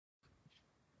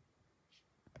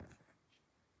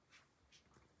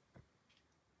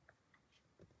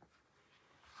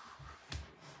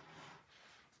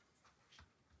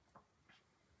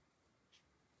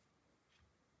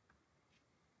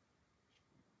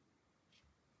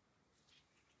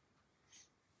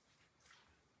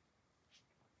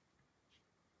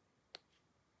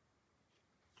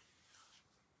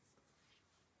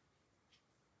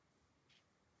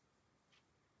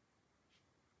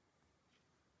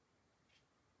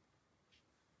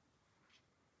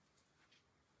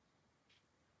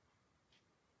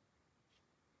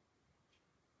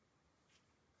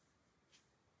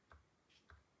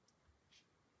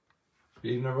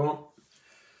Good evening everyone.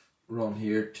 We're on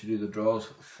here to do the draws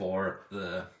for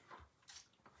the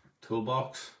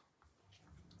toolbox.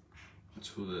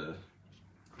 So the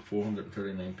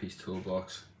 439 piece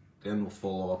toolbox. Then we'll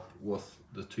follow up with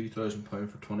the £2,000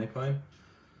 for £20.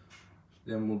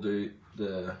 Then we'll do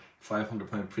the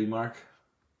 £500 Primark.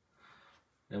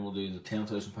 Then we'll do the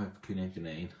 £10,000 for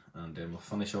 £299, and then we'll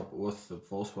finish up with the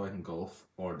Volkswagen Golf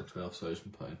or the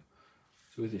 £12,000.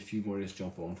 So with a few more just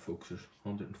jump on, folks. There's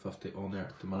 150 on there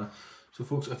at the minute. So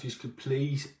folks, if you could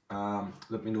please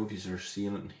let me know if you are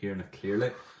seeing it and hearing it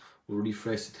clearly. We'll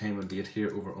refresh the time and date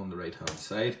here over on the right hand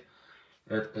side.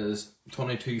 It is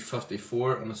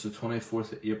 22:54 and it's the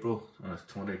 24th of April and it's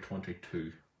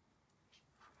 2022.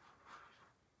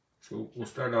 So we'll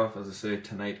start off, as I say,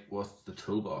 tonight with the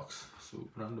toolbox. So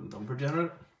random number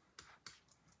generator.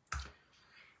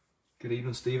 Good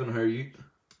evening Stephen, how are you?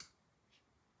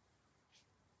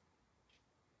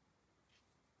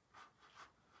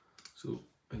 So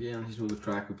again, here's the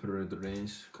track, we put around the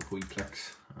range, a couple wee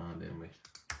clicks, and then we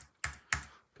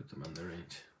put them in the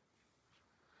range.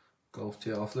 Golf to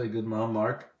you awfully, good man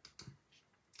Mark.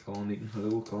 Colin Eaton,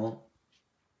 hello Colin.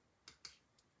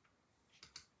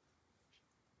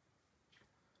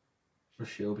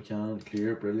 Rochelle Buchanan,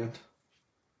 clear, brilliant.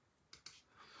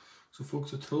 So folks,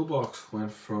 the toolbox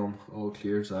went from all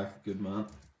clear, Zach, good man,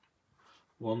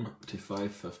 1 to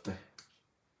 550.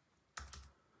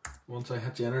 Once I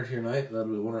hit generate here now, that'll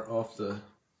be the winner of the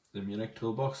Munich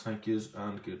toolbox. Thank yous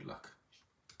and good luck.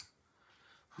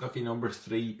 Lucky number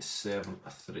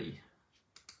 373.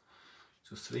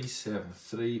 So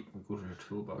 373, we'll go to our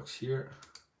toolbox here.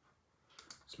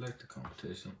 Select the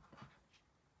competition.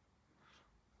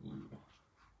 Ooh.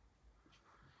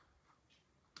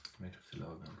 Might have to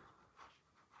log in.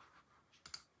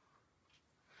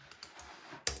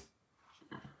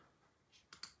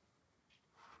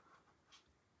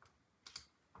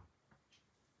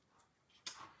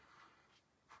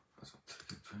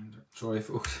 Sorry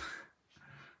folks,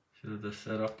 should have just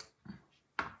set up.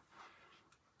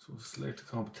 So select the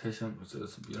competition, which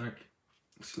is Munich.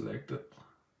 Select it.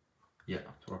 Yeah,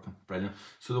 it's working. Brilliant.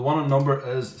 So the one number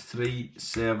is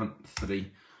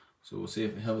 373. So we'll see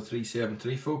if we have a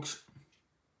 373, folks.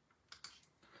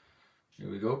 Here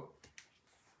we go.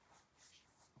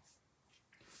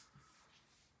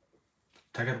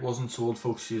 Ticket wasn't sold,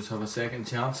 folks. You just have a second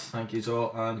chance. Thank you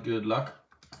all and good luck.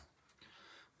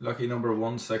 Lucky number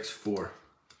 164.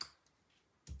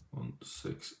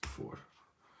 164.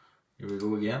 Here we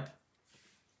go again.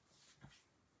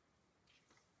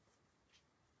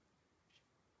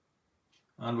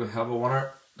 And we have a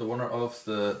winner. The winner of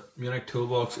the Munich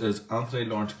toolbox is Anthony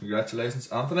Lawrence. Congratulations,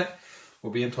 Anthony.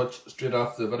 We'll be in touch straight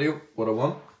after the video. What a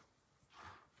won.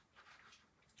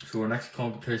 So our next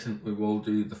competition, we will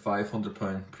do the £500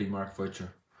 Primark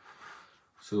voucher.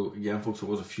 So again, folks, there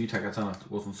was a few tickets on it.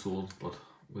 It wasn't sold, but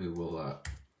we will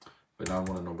by now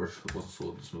one of the numbers it wasn't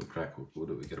sold, there's no crack. What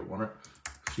do we get a winner?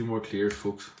 A few more clears,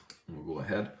 folks, and we'll go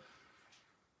ahead.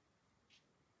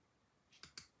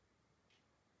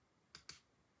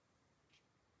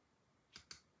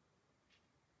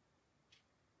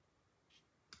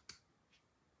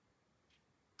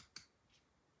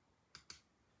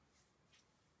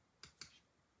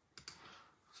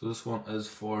 So this one is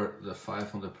for the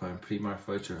 £500 Primark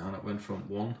voucher, and it went from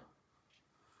 1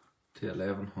 to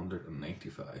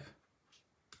 1195.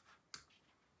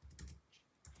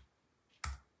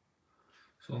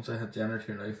 So once I hit generate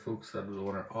here now, folks, that was the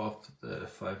winner of the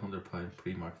 £500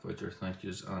 Primark voucher. Thank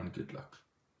yous and good luck.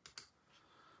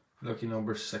 Lucky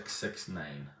number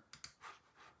 669.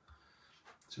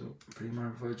 So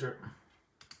Primark voucher.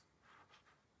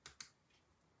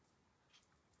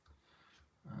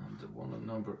 And the one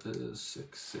number is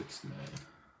 669.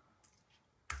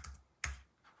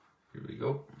 Here we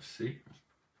go, let's see.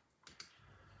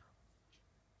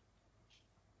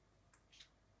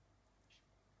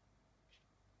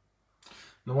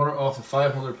 The winner of the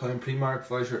 £500 Primark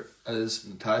voucher is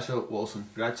Natasha Wilson.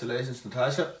 Congratulations,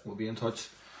 Natasha. We'll be in touch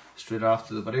straight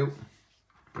after the video.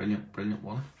 Brilliant, brilliant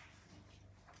one.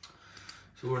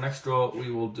 So our next draw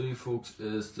we will do, folks,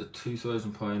 is the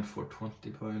 £2,000 for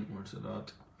 £20. Where's it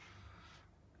at?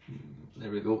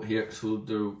 There we go, here. So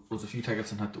there was a few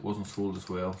tickets in it that wasn't sold as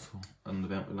well, so in the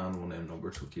event we land one of them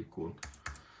numbers, so keep going.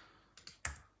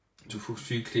 So folks,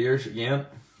 few clears again.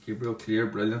 Gabriel clear,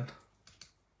 brilliant.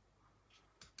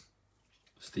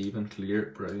 Stephen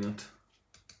clear, brilliant.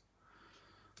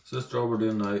 So this draw we're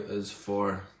doing now is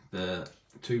for the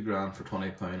 £2,000 for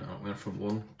 £20, and it went from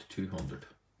 1 to 200.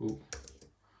 Oh,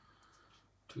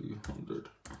 200.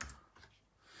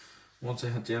 Once I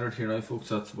hit generate here now, folks,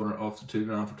 that's the winner of the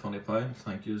 £2,000 for £20.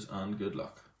 Thank yous and good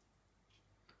luck.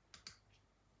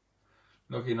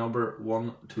 Lucky number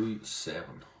 127.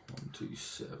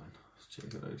 127. Let's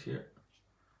check it out here.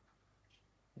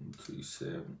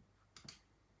 127.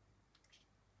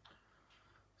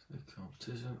 The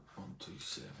competition.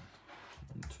 127.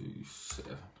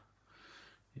 127.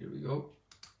 Here we go.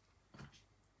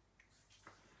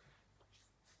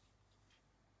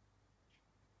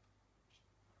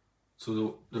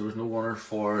 So there was no winner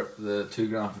for the 2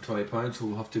 grand for £20, so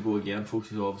we'll have to go again,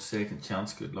 folks. You'll have a second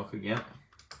chance. Good luck again.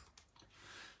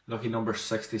 Lucky number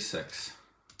 66.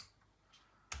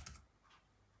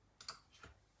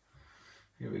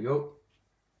 Here we go.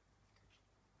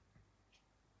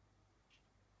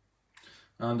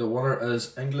 And the winner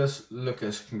is Ignas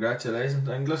Luscikas. Congratulations,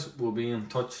 Ignas. We'll be in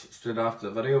touch straight after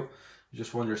the video. You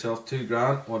just won yourself 2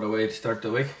 grand. What a way to start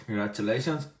the week.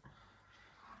 Congratulations.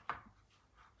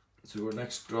 So our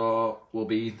next draw will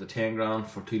be the 10 grand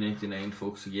for £2.99,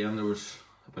 folks. Again, there was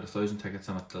about 1,000 tickets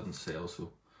and it didn't sell,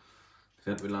 so I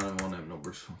think we landed on one of them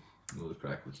numbers, so you know the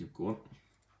crack, we keep going.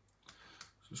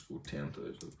 Let's just go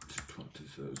 10,000 to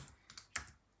 20,000.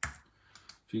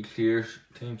 Few clears,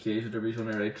 10k should everybody's on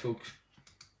the right, folks.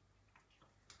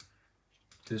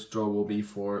 This draw will be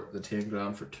for the 10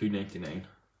 grand for £2.99.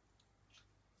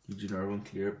 Eugene Irwin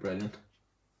clear, brilliant.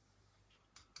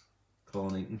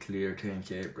 Colin Eaton clear,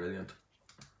 10k, brilliant.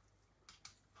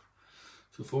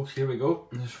 So folks, here we go.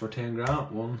 This is for 10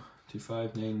 grand,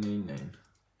 125999.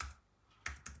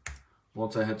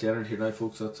 Once I hit generate here now,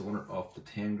 folks, that's the winner of the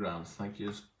 10 grand. Thank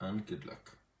yous and good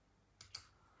luck.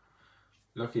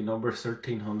 Lucky number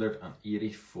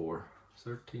 1384.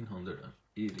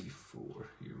 1384.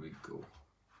 Here we go.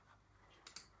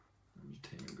 And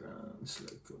 10 grand,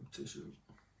 select competition.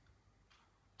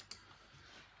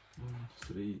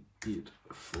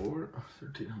 1384.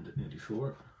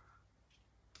 1384.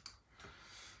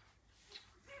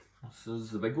 This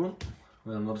is the big one.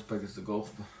 Well, not as big as the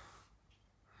golf. But...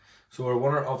 So our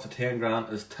winner of the 10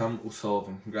 grand is Tim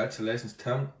O'Sullivan. Congratulations,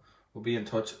 Tim. We'll be in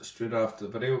touch straight after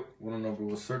the video. Winner number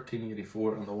was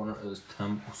 1384 and the winner is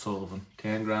Tim O'Sullivan.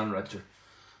 10 grand richer.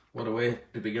 What a way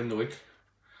to begin the week.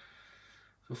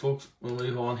 So folks, we'll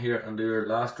move on here and do our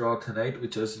last draw tonight,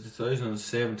 which is the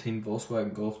 2017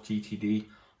 Volkswagen Golf GTD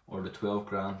or the 12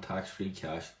 grand tax-free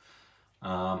cash.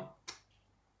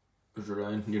 There's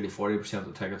around nearly 40% of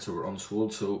the tickets that were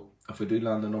unsold, so if we do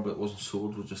land a number that wasn't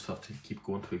sold, we'll just have to keep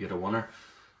going till we get a winner.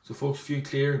 So folks, few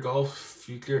clear golf,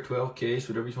 few clear 12Ks,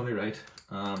 whatever you want to write.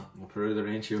 We'll put out the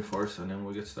range here first and then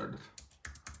we'll get started.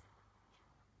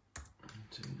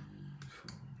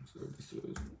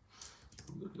 30,000.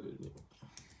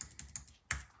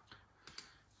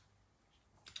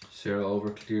 Sarah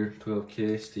Oliver clear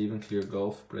 12k, Stephen clear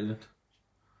golf, brilliant.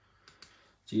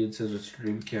 Jade says it's a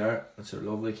dream car, it's a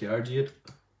lovely car, Jade.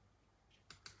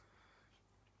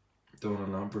 Donna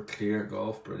Lambert clear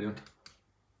golf, brilliant.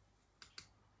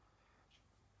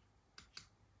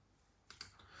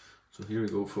 So here we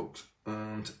go, folks,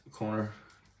 and Connor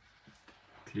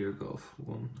clear golf,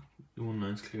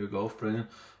 119's clear golf,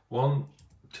 brilliant. 1,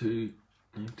 2,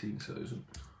 19,000.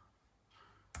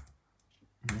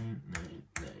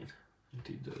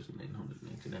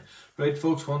 19,999. Right,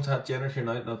 folks, once I had generated here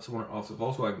now, that's the winner of the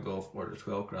Volkswagen Golf or the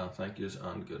 12 grand. Thank yous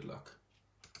and good luck.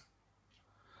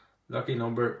 Lucky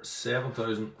number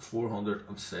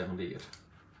 7,478.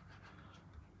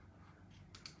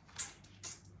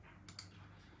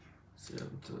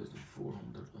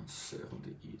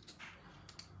 7,478.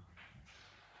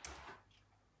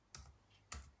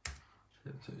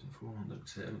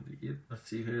 7,478. Let's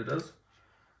see who it is.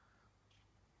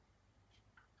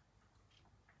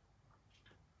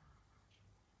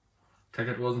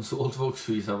 Ticket wasn't sold, folks,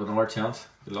 so you have another chance.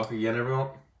 Good luck again, everyone.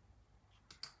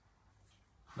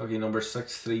 Lucky number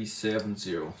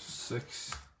 6370.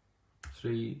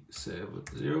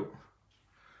 6370.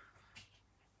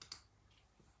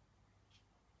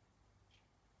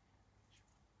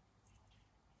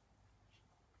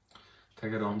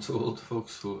 Ticket unsold,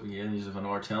 folks, so again, you have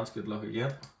another chance. Good luck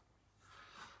again.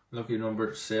 Lucky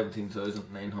number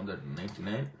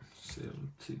 17,999.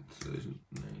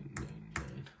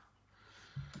 17,999.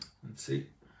 Let's see.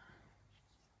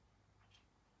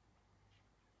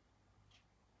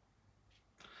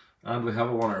 And we have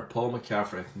a winner, Paul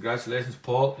McCaffery. Congratulations,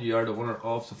 Paul. You are the winner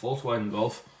of the Volkswagen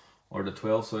Golf or the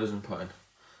 £12,000.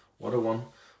 What a one.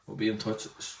 We'll be in touch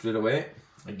straight away.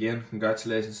 Again,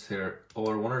 congratulations to all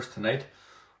our winners tonight.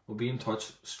 We'll be in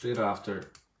touch straight after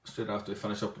we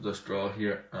finish up with this draw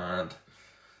here, and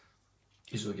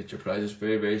you will get your prizes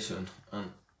very, very soon.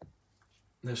 And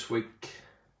this week,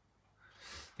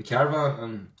 the Caravan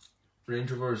and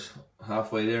Range Rover's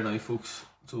halfway there now, folks.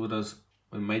 So it is.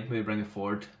 We might bring it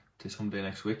forward to someday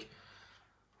next week.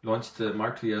 Launched the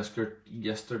Mark II Escort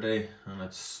yesterday, and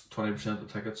it's 20% of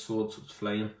the tickets sold, so it's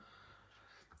flying.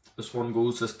 This one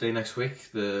goes this day next week.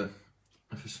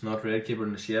 If it's not Red Keeper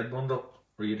in the Shed bundle,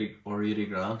 or 80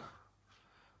 grand.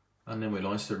 And then we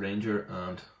launched the Ranger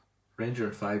and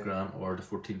 5 grand, or the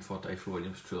 14-foot Ifra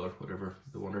Williams trailer, whatever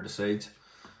the winner decides.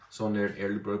 It's on there at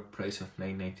early bird price of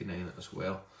 $9.99 as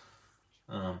well.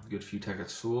 Good few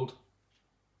tickets sold.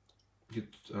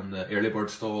 And the early bird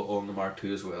still on the Mark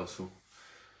II as well. So,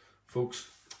 folks,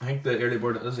 I think the early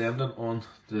bird is ending on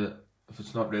the If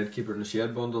It's Not Red Keeper in the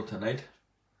Shed bundle tonight.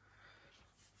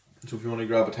 So if you want to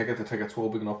grab a ticket, the tickets will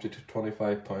be going up to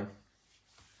 £25.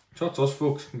 So that's us,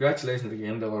 folks. Congratulations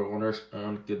again to our winners,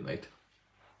 and good night.